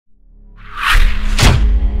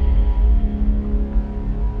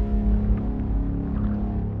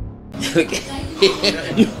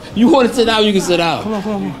You want to sit down? You can sit down. Come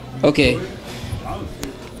on. Okay.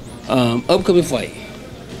 Upcoming fight.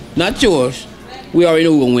 Not yours. We already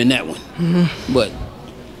know we're gonna win that one. But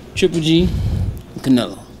Triple G,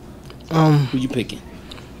 Canelo. Who you picking?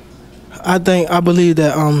 I believe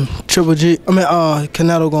that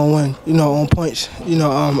Canelo gonna win. You know, on points. You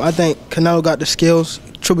know, I think Canelo got the skills.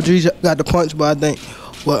 Triple G got the punch, but I think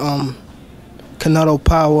with Canelo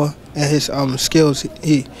power and his skills,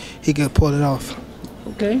 he could pull it off.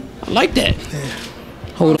 Okay, I like that. Yeah.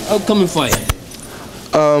 Hold on. Upcoming fight.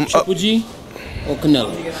 Triple G or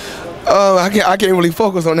Canelo? I can't really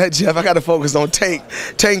focus on that, Jeff. I got to focus on Tank.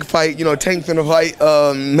 Tank fight. You know, Tank finna fight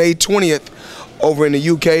May 20th over in the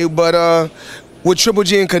UK. But with Triple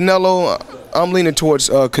G and Canelo, I'm leaning towards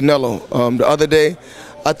Canelo. The other day,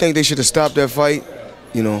 I think they should have stopped that fight.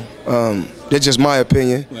 You know, that's just my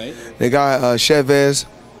opinion. Right. The guy Shavers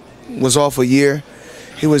was off a year.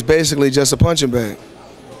 He was basically just a punching bag.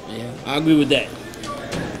 Yeah, I agree with that.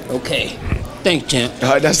 Okay. Thanks, champ. All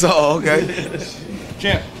right, that's all. Okay.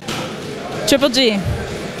 Champ. Triple G.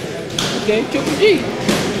 Okay, Triple G.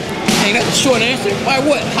 Ain't got the short answer. Why?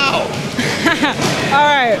 What? How? all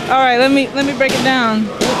right. Let me break it down.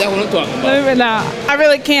 That's what I'm talking about. Let me break it down. I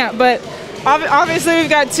really can't, but obviously we've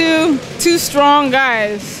got two strong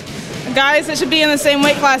guys that should be in the same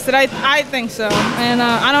weight class that I think so. And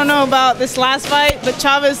I don't know about this last fight, but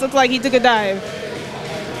Chavez looked like he took a dive.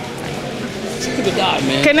 He took a dive,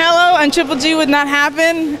 man. Canelo and Triple G would not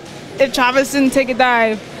happen if Chavez didn't take a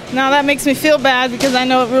dive. Now that makes me feel bad because I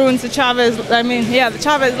know it ruins the Chavez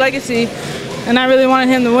legacy, and I really wanted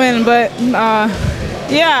him to win. But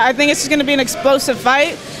yeah, I think it's just going to be an explosive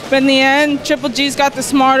fight. But in the end, Triple G's got the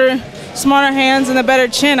smarter hands and the better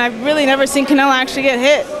chin. I've really never seen Canelo actually get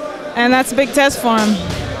hit, and that's a big test for him.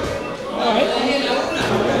 All right.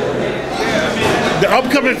 The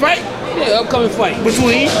upcoming fight? Yeah, upcoming fight.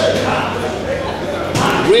 Between?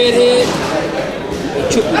 Redhead or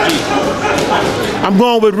Triple G? I'm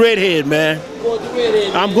going with Redhead, man.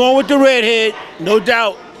 I'm going with the Redhead, no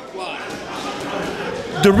doubt. Why?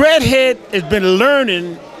 The Redhead has been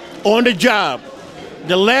learning on the job.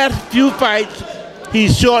 The last few fights,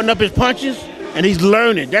 he's shortening up his punches, and he's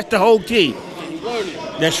learning. That's the whole key. He's learning.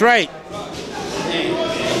 That's right.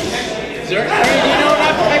 Sir, do you know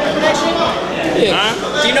enough to make a prediction? Yeah.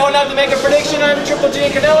 Huh? Do you know enough to make a prediction on Triple G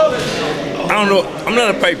and Canelo? I don't know. I'm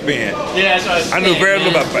not a fight fan. Yeah, that's what I was saying. I know very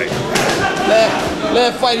little about fight.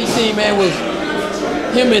 Last fight he seen, man, was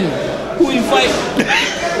him and who he fight?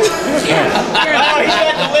 Oh, he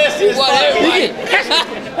had the list.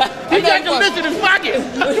 He got the list in his pocket.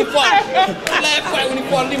 Last fight when he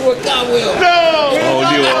fought Leroy Conwell. No! Oh,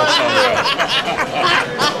 Leroy Conwell.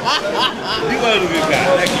 Leroy was a good guy.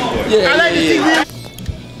 I like Leroy. Yeah, I like to see him.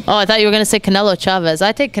 Oh, I thought you were going to say Canelo Chavez.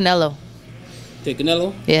 I take Canelo. Take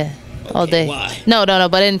Canelo? Yeah, okay, all day. Why? No.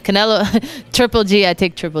 But in Canelo, Triple G, I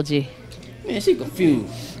take Triple G. Man, she confused.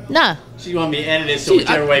 Nah. She want me to edit it so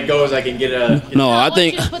whichever way it goes, I can get a. No, I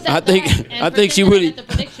think she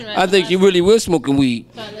really was smoking weed.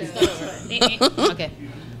 Okay.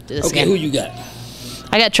 Okay, who you got?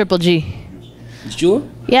 I got Triple G. You sure?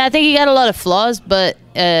 Yeah, I think he got a lot of flaws, but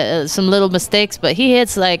some little mistakes. But he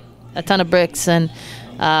hits like a ton of bricks, and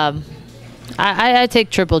I take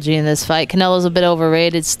Triple G in this fight. Canelo's a bit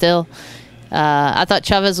overrated still. I thought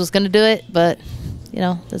Chavez was going to do it, but you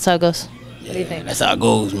know that's how it goes. Yeah, what do you think? That's how it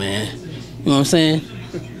goes, man. You know what I'm saying?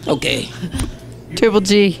 Okay. Triple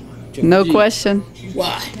G, no question.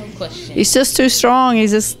 Why? No question. He's just too strong.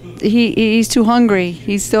 He's too hungry.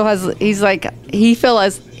 He still has. He feels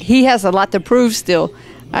as he has a lot to prove still.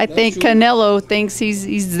 I think true. Canelo thinks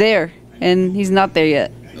he's there, and he's not there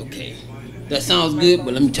yet. Okay, that sounds good,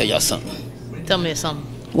 but let me tell y'all something. Tell me something.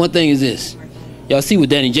 One thing is this: y'all see what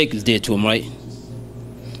Danny Jacobs did to him, right?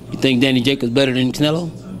 You think Danny Jacobs better than Canelo?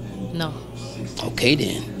 No. Okay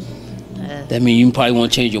then. That means you probably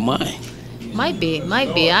want to change your mind. Might be.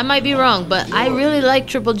 I might be wrong, but I really like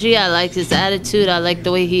Triple G. I like his attitude. I like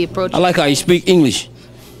the way he approaches. I like how he speaks English.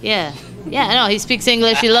 Yeah. Yeah, I know. He speaks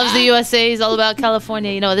English. He loves the USA. He's all about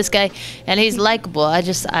California. You know, this guy. And he's likable.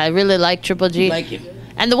 I really like Triple G. You like him.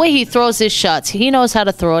 And the way he throws his shots, he knows how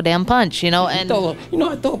to throw a damn punch, you know. And you know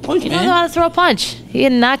how to throw a punch, man. He knows how to throw a punch. He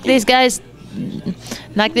can knock these guys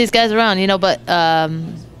around, you know. But,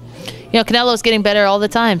 you know, Canelo's getting better all the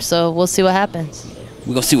time, so we'll see what happens.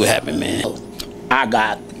 We're going to see what happens, man. I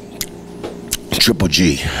got Triple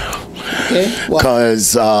G. Okay.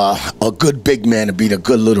 Because a good big man to beat a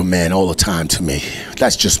good little man all the time to me.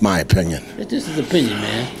 That's just my opinion. That's just his opinion,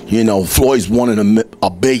 man. You know, Floyd's one in a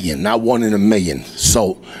billion, not one in a million.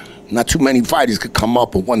 So not too many fighters could come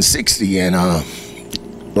up with 160 and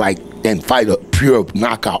like than fight a pure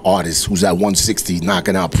knockout artist who's at 160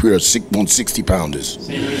 knocking out pure 160 pounders.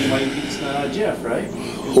 Same reason why you beat Jeff, right?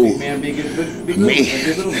 Who? Big man, big Me?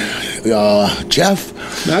 little man. Jeff?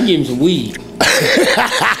 Man, I'll give him some weed.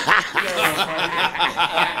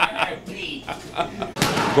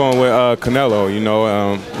 Going with Canelo, you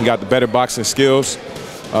know, he got the better boxing skills,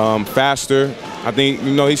 faster. I think,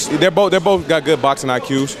 you know, they're both got good boxing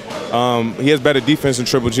IQs. He has better defense than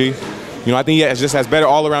Triple G. You know, I think he just has better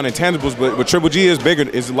all-around intangibles, but Triple G is bigger.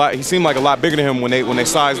 He seemed like a lot bigger than him when they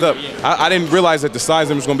sized up. I didn't realize that the size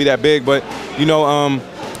of him was going to be that big, but you know,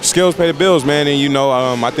 skills pay the bills, man. And you know,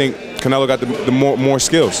 I think Canelo got the more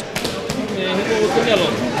skills.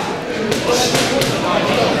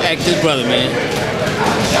 Ask his brother, man.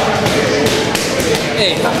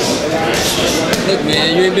 Hey, look,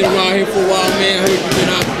 man, you ain't been around here for a while, man. I heard you been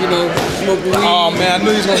out, you know, smoking weed. Oh man, I knew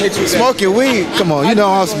he was gonna hit you. Smoking weed? Come on, you know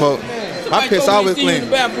I don't smoke. My piss always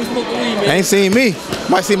clean. Ain't seen me.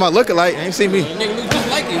 Might see my lookalike. Ain't seen me. Nigga look just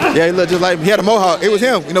like him. Yeah, he looked just like me. He had a mohawk. It was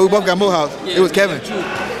him. You know, we both got mohawks. Yeah, it was Kevin. Could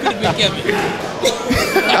have been Kevin.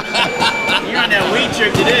 You're on that weed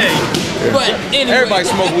trip today. But anyway. Everybody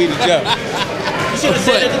smoke weed to Jeff. You should have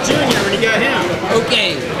said it to Junior when you got him.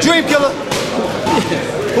 Okay. Dream killer.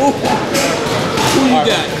 Who you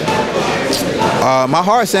got? My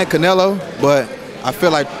heart saying Canelo, but I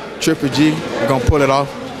feel like Triple G is gonna pull it off.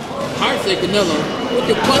 Heart say Canelo. What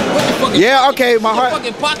the fucking yeah, okay, my heart.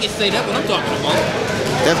 Fucking pockets say that. What I'm talking about.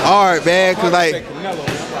 That's hard, man. Cause like,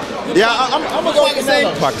 yeah, I'm gonna go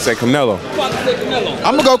Canelo. Pocket say Canelo.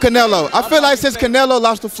 I'm gonna go Canelo. I feel like since Canelo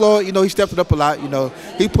lost to Floyd, you know, he stepped it up a lot. You know,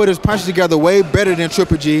 he put his punches together way better than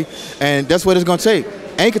Triple G, and that's what it's gonna take.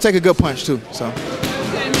 And he can take a good punch too. So. Okay,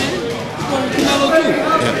 man. Canelo too.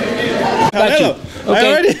 Yeah. Got you. Okay.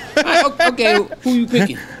 Already? Okay. Who you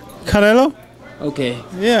picking? Canelo. Okay.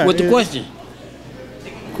 Yeah. What's the question?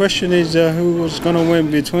 Question is who was gonna win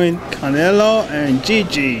between Canelo and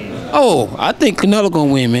GG? Oh, I think Canelo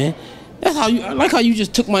gonna win, man. That's how you. I like how you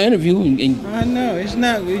just took my interview and I know it's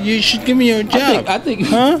not. You should give me your job. I think.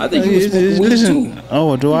 Huh? I think you was smoking weed listen. too.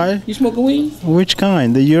 Oh, do I? You smoking weed? Which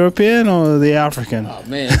kind? The European or the African? Oh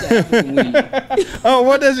man, it's African weed. Oh,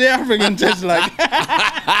 what does the African taste like?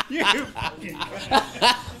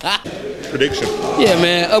 Prediction. Yeah,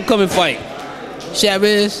 man. Upcoming fight.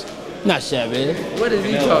 Chavez. Not Chavez. What is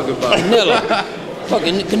he talking about? Canelo.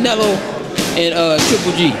 Fucking Canelo and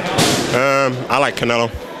Triple G. I like Canelo.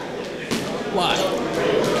 Why?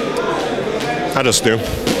 I just do. Let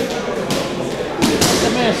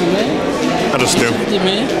me answer, man. I just do.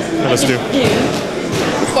 Man. I just do. Yeah.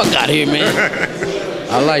 Fuck out of here, man.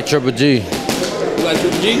 I like Triple G. You like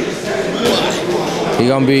Triple G? Why?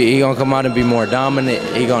 He gonna come out and be more dominant.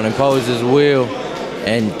 He gonna impose his will,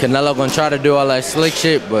 and Canelo gonna try to do all that slick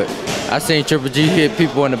shit. But I seen Triple G hit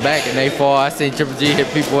people in the back and they fall. I seen Triple G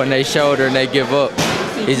hit people in their shoulder and they give up.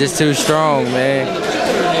 He's just too strong, man.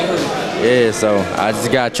 Yeah, so I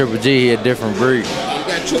just got Triple G. He a different breed. You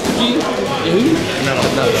got Triple G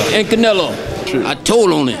and Canelo. I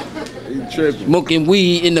told on him. He tripping. Smoking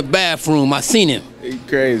weed in the bathroom. I seen him. He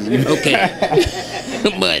crazy. Okay.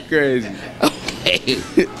 But crazy. Okay.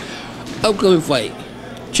 Upcoming fight.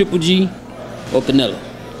 Triple G or Canelo?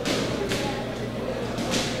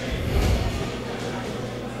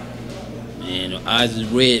 Man, the eyes is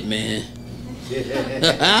red, man.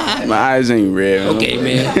 My eyes ain't red. Okay,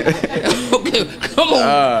 man. Okay, come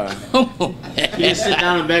on. Come on. You just sit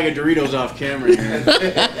down and bag of Doritos off camera.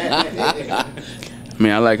 I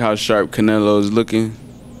mean, I like how sharp Canelo is looking,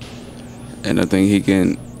 and I think he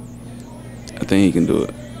can do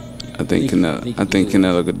it. I think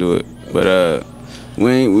Canelo could do it, but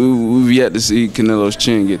we've yet to see Canelo's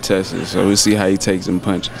chin get tested, so we'll see how he takes them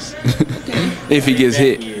punches. If he gets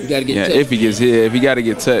hit, if he gets hit, if he got to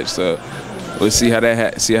get touched, so we'll see how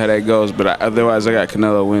that goes. But otherwise, I got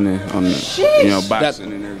Canelo winning on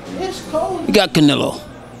boxing and everything. You got Canelo.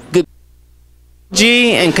 Good.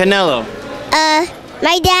 G and Canelo.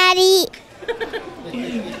 My daddy.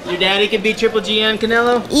 Your daddy can beat Triple G and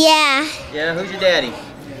Canelo? Yeah. Yeah, who's your daddy?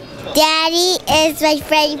 Daddy is my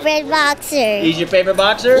favorite boxer. He's your favorite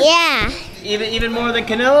boxer? Yeah. Even more than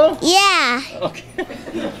Canelo? Yeah. Okay.